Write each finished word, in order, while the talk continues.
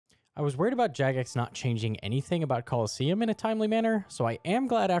I was worried about Jagex not changing anything about Colosseum in a timely manner, so I am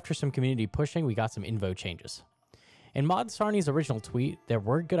glad after some community pushing we got some Invo changes. In Mod Sarni's original tweet, there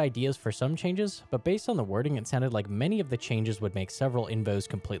were good ideas for some changes, but based on the wording it sounded like many of the changes would make several Invos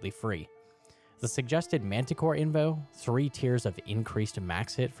completely free. The suggested Manticore Invo, 3 tiers of increased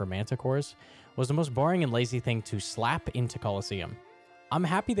max hit for Manticores, was the most boring and lazy thing to slap into Colosseum. I'm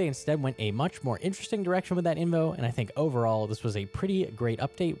happy they instead went a much more interesting direction with that Invo, and I think overall this was a pretty great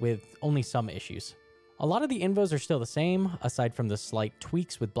update with only some issues. A lot of the Invos are still the same, aside from the slight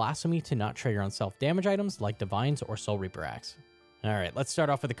tweaks with Blasphemy to not trigger on self-damage items like Divines or Soul Reaper Axe. Alright, let's start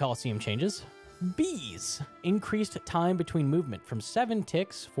off with the Colosseum changes. Bees! Increased time between movement from 7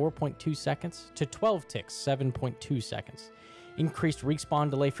 ticks, 4.2 seconds, to 12 ticks, 7.2 seconds. Increased respawn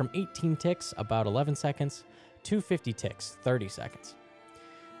delay from 18 ticks, about 11 seconds, to 50 ticks, 30 seconds.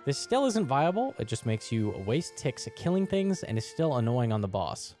 This still isn't viable, it just makes you waste ticks killing things and is still annoying on the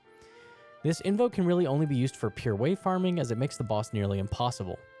boss. This Invo can really only be used for pure wave farming as it makes the boss nearly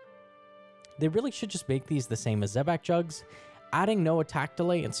impossible. They really should just make these the same as Zebak Jugs, adding no attack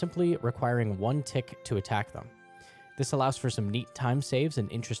delay and simply requiring 1 tick to attack them. This allows for some neat time saves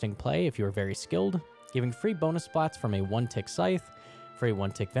and interesting play if you are very skilled, giving free bonus splats from a 1-tick Scythe, free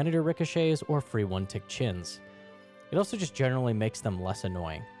 1-tick Venator ricochets, or free 1-tick Chins. It also just generally makes them less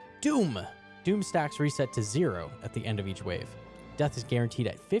annoying. Doom! Doom stacks reset to 0 at the end of each wave. Death is guaranteed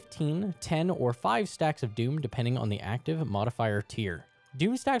at 15, 10, or 5 stacks of Doom depending on the active modifier tier.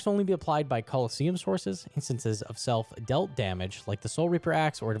 Doom stacks will only be applied by Colosseum sources. Instances of self-dealt damage like the Soul Reaper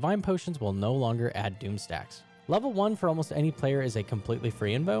Axe or Divine Potions will no longer add Doom stacks. Level 1 for almost any player is a completely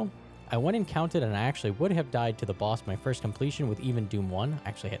free Invo. I went and counted and I actually would have died to the boss my first completion with even Doom 1. I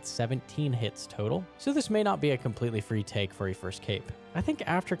actually had 17 hits total, so this may not be a completely free take for a first cape. I think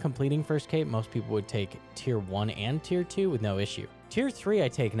after completing first cape, most people would take tier 1 and tier 2 with no issue. Tier 3 I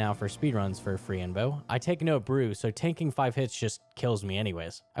take now for speedruns for free Invo. I take no brew, so tanking 5 hits just kills me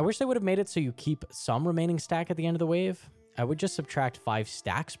anyways. I wish they would have made it so you keep some remaining stack at the end of the wave. I would just subtract 5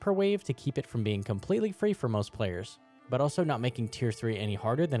 stacks per wave to keep it from being completely free for most players, but also not making tier 3 any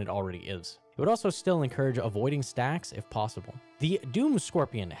harder than it already is. It would also still encourage avoiding stacks if possible. The Doom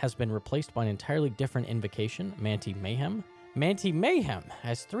Scorpion has been replaced by an entirely different invocation, Manti Mayhem. Manti Mayhem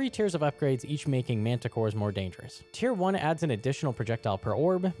has 3 tiers of upgrades, each making Manticores more dangerous. Tier 1 adds an additional projectile per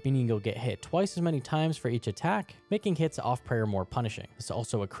orb, meaning you'll get hit twice as many times for each attack, making hits off prayer more punishing. This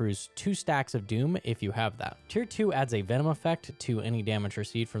also accrues 2 stacks of Doom if you have that. Tier 2 adds a Venom effect to any damage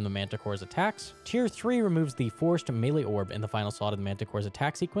received from the Manticore's attacks. Tier 3 removes the forced melee orb in the final slot of the Manticore's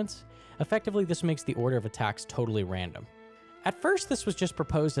attack sequence. Effectively, this makes the order of attacks totally random. At first, this was just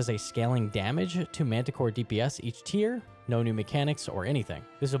proposed as a scaling damage to Manticore DPS each tier, no new mechanics or anything.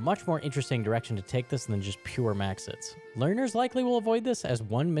 This is a much more interesting direction to take this than just pure max hits. Learners likely will avoid this as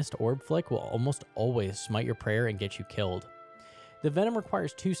 1 missed orb flick will almost always smite your prayer and get you killed. The Venom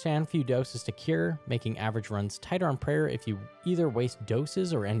requires 2 Sanfew doses to cure, making average runs tighter on prayer if you either waste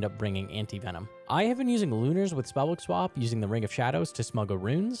doses or end up bringing anti-venom. I have been using Lunars with Spellbook Swap, using the Ring of Shadows to smuggle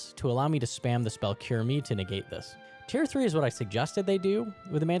runes to allow me to spam the spell Cure Me to negate this. Tier 3 is what I suggested they do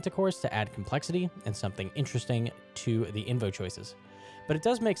with the Manticores to add complexity and something interesting to the Invo choices. But it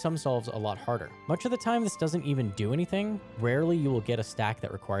does make some solves a lot harder. Much of the time this doesn't even do anything. Rarely you will get a stack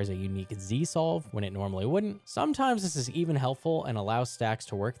that requires a unique Z solve when it normally wouldn't. Sometimes this is even helpful and allows stacks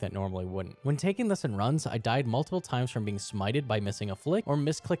to work that normally wouldn't. When taking this in runs, I died multiple times from being smited by missing a flick or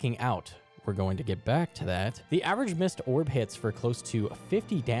misclicking out. We're going to get back to that. The average missed orb hits for close to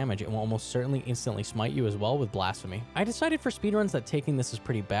 50 damage and will almost certainly instantly smite you as well with Blasphemy. I decided for speedruns that taking this is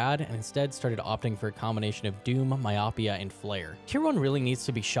pretty bad and instead started opting for a combination of Doom, Myopia, and Flare. Tier 1 really needs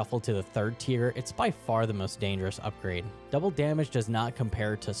to be shuffled to the 3rd tier. It's by far the most dangerous upgrade. Double damage does not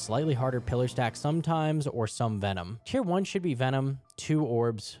compare to slightly harder pillar stacks sometimes or some Venom. Tier 1 should be Venom, 2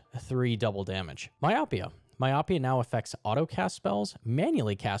 orbs, 3 double damage. Myopia. Myopia now affects auto-cast spells.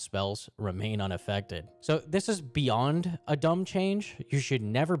 Manually cast spells remain unaffected. So this is beyond a dumb change. You should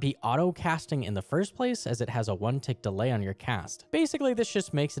never be auto-casting in the first place as it has a 1-tick delay on your cast. Basically, this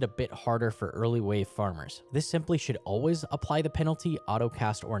just makes it a bit harder for early wave farmers. This simply should always apply the penalty,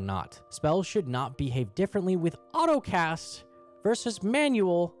 auto-cast or not. Spells should not behave differently with auto-cast versus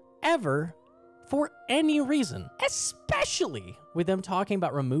manual ever for any reason, especially with them talking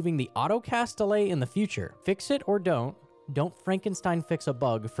about removing the auto-cast delay in the future. Fix it or don't Frankenstein fix a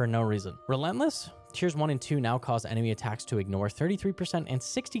bug for no reason. Relentless? Tiers 1 and 2 now cause enemy attacks to ignore 33% and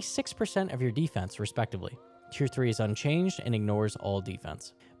 66% of your defense, respectively. Tier 3 is unchanged and ignores all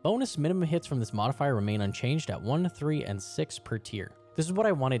defense. Bonus minimum hits from this modifier remain unchanged at 1, 3, and 6 per tier. This is what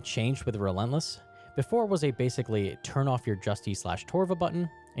I wanted changed with Relentless. Before was a basically turn off your Justy/Torva button.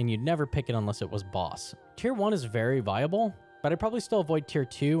 and you'd never pick it unless it was boss. Tier 1 is very viable, but I'd probably still avoid Tier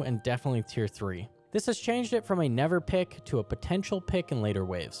 2 and definitely Tier 3. This has changed it from a never pick to a potential pick in later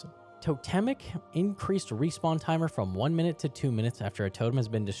waves. Totemic increased respawn timer from 1 minute to 2 minutes after a totem has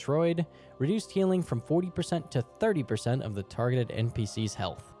been destroyed, reduced healing from 40% to 30% of the targeted NPC's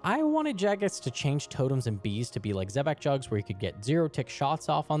health. I wanted Jagex to change totems and bees to be like Zebak jugs, where you could get 0-tick shots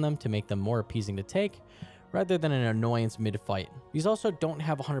off on them to make them more appeasing to take, rather than an annoyance mid-fight. These also don't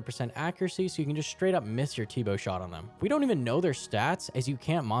have 100% accuracy, so you can just straight up miss your T-bow shot on them. We don't even know their stats, as you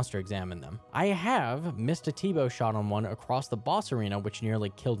can't monster examine them. I have missed a T-bow shot on one across the boss arena, which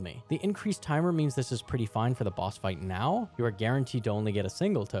nearly killed me. The increased timer means this is pretty fine for the boss fight now. You are guaranteed to only get a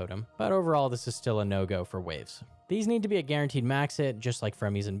single totem, but overall this is still a no-go for waves. These need to be a guaranteed max hit, just like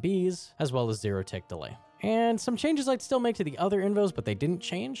Fremmies and bees, as well as 0-tick delay. And some changes I'd still make to the other invos, but they didn't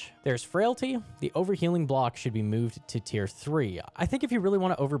change. There's Frailty. The overhealing block should be moved to Tier 3. I think if you really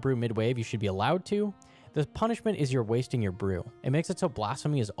want to overbrew mid-wave, you should be allowed to. The punishment is you're wasting your brew. It makes it so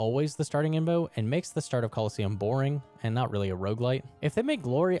Blasphemy is always the starting invo and makes the start of Colosseum boring and not really a roguelite. If they make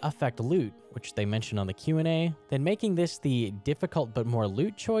Glory affect loot, which they mentioned on the Q&A, then making this the difficult but more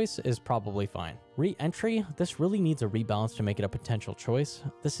loot choice is probably fine. Re-entry, this really needs a rebalance to make it a potential choice.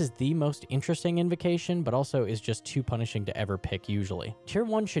 This is the most interesting invocation, but also is just too punishing to ever pick usually. Tier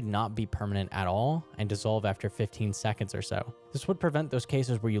 1 should not be permanent at all and dissolve after 15 seconds or so. This would prevent those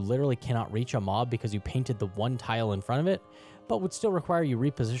cases where you literally cannot reach a mob because you painted the one tile in front of it, but would still require you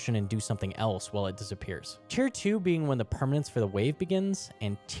reposition and do something else while it disappears. Tier 2 being when the permanence for the wave begins,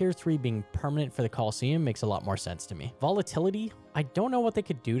 and Tier 3 being permanent for the Colosseum makes a lot more sense to me. Volatility, I don't know what they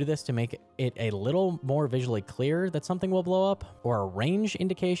could do to this to make it a little more visually clear that something will blow up, or a range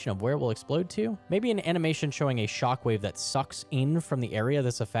indication of where it will explode to. Maybe an animation showing a shockwave that sucks in from the area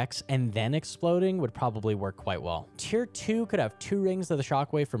this affects and then exploding would probably work quite well. Tier 2 could have 2 rings of the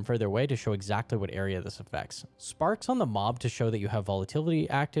shockwave from further away to show exactly what area this affects. Sparks on the mob to show that you have volatility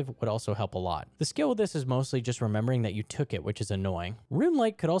active would also help a lot. The skill with this is mostly just remembering that you took it, which is annoying.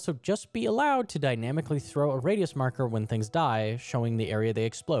 Runelight could also just be allowed to dynamically throw a radius marker when things die, showing the area they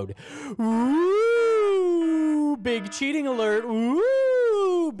explode. Ooh, big cheating alert.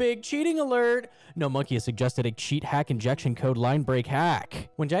 Ooh, big cheating alert. Gnomonkey has suggested a cheat hack injection code line break hack.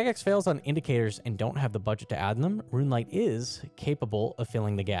 When Jagex fails on indicators and don't have the budget to add them, Runelight is capable of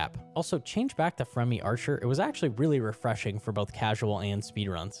filling the gap. Also, change back to Fremmy Archer. It was actually really refreshing for both casual and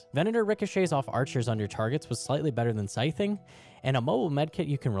speedruns. Venator ricochets off archers on your targets was slightly better than scything, and a mobile medkit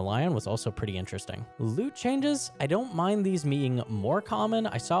you can rely on was also pretty interesting. Loot changes, I don't mind these being more common.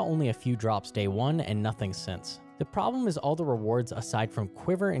 I saw only a few drops day 1 and nothing since. The problem is all the rewards aside from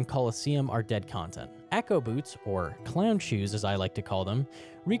Quiver and Colosseum are dead content. Echo Boots, or Clown Shoes as I like to call them,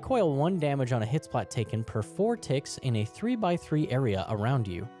 recoil 1 damage on a hit spot taken per 4 ticks in a 3x3 area around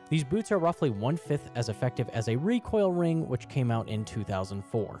you. These boots are roughly 1/5 as effective as a recoil ring, which came out in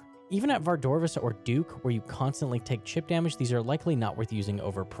 2004. Even at Vardorvis or Duke, where you constantly take chip damage, these are likely not worth using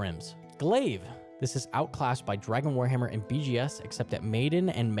over Prims. Glaive. This is outclassed by Dragon Warhammer and BGS except at Maiden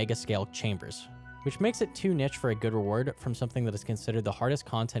and Mega Scale Chambers, which makes it too niche for a good reward from something that is considered the hardest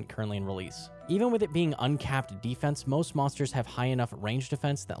content currently in release. Even with it being uncapped defense, most monsters have high enough range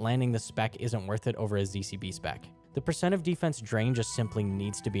defense that landing the spec isn't worth it over a ZCB spec. The percent of defense drain just simply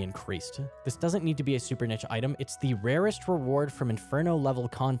needs to be increased. This doesn't need to be a super niche item, it's the rarest reward from Inferno level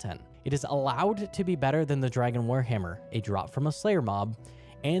content. It is allowed to be better than the Dragon Warhammer, a drop from a Slayer mob,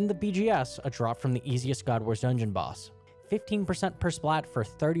 and the BGS, a drop from the easiest God Wars dungeon boss. 15% per splat for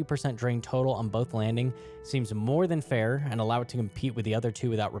 30% drain total on both landing seems more than fair and allow it to compete with the other two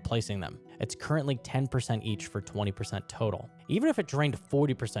without replacing them. It's currently 10% each for 20% total. Even if it drained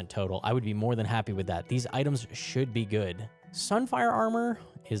 40% total, I would be more than happy with that. These items should be good. Sunfire armor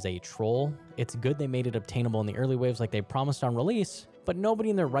is a troll. It's good they made it obtainable in the early waves like they promised on release, but nobody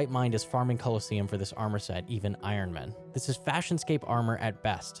in their right mind is farming Colosseum for this armor set, even Iron Men. This is Fashionscape armor at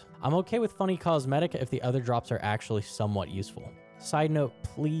best. I'm okay with funny cosmetic if the other drops are actually somewhat useful. Side note,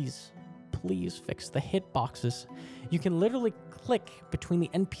 please fix the hitboxes. You can literally click between the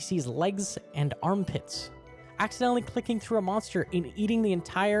NPC's legs and armpits. Accidentally clicking through a monster and eating the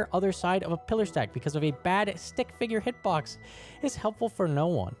entire other side of a pillar stack because of a bad stick figure hitbox is helpful for no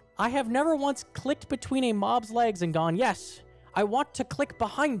one. I have never once clicked between a mob's legs and gone, yes, I want to click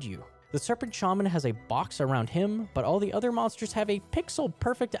behind you. The Serpent Shaman has a box around him, but all the other monsters have a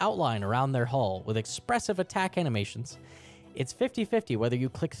pixel-perfect outline around their hull with expressive attack animations. It's 50-50 whether you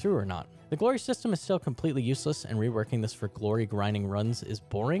click through or not. The glory system is still completely useless, and reworking this for glory grinding runs is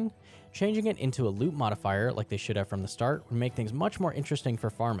boring. Changing it into a loot modifier, like they should have from the start, would make things much more interesting for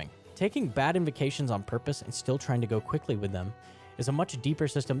farming. Taking bad invocations on purpose and still trying to go quickly with them is a much deeper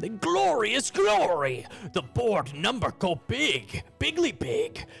system than glorious glory. The board number go big, bigly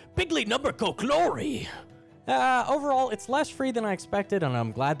big, bigly number go glory. Overall, it's less free than I expected, and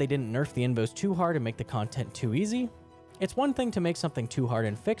I'm glad they didn't nerf the invos too hard and make the content too easy. It's one thing to make something too hard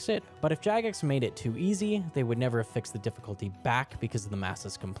and fix it, but if Jagex made it too easy, they would never have fixed the difficulty back because of the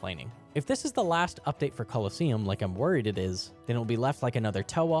masses complaining. If this is the last update for Colosseum, like I'm worried it is, then it'll be left like another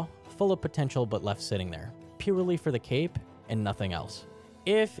Toa, full of potential but left sitting there, purely for the cape and nothing else.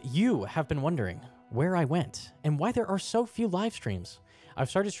 If you have been wondering where I went and why there are so few live streams, I've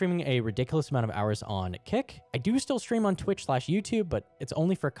started streaming a ridiculous amount of hours on Kick. I do still stream on Twitch/YouTube, but it's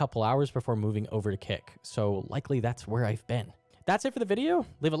only for a couple hours before moving over to Kick, so likely that's where I've been. That's it for the video.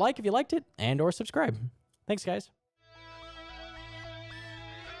 Leave a like if you liked it, and or subscribe. Thanks, guys.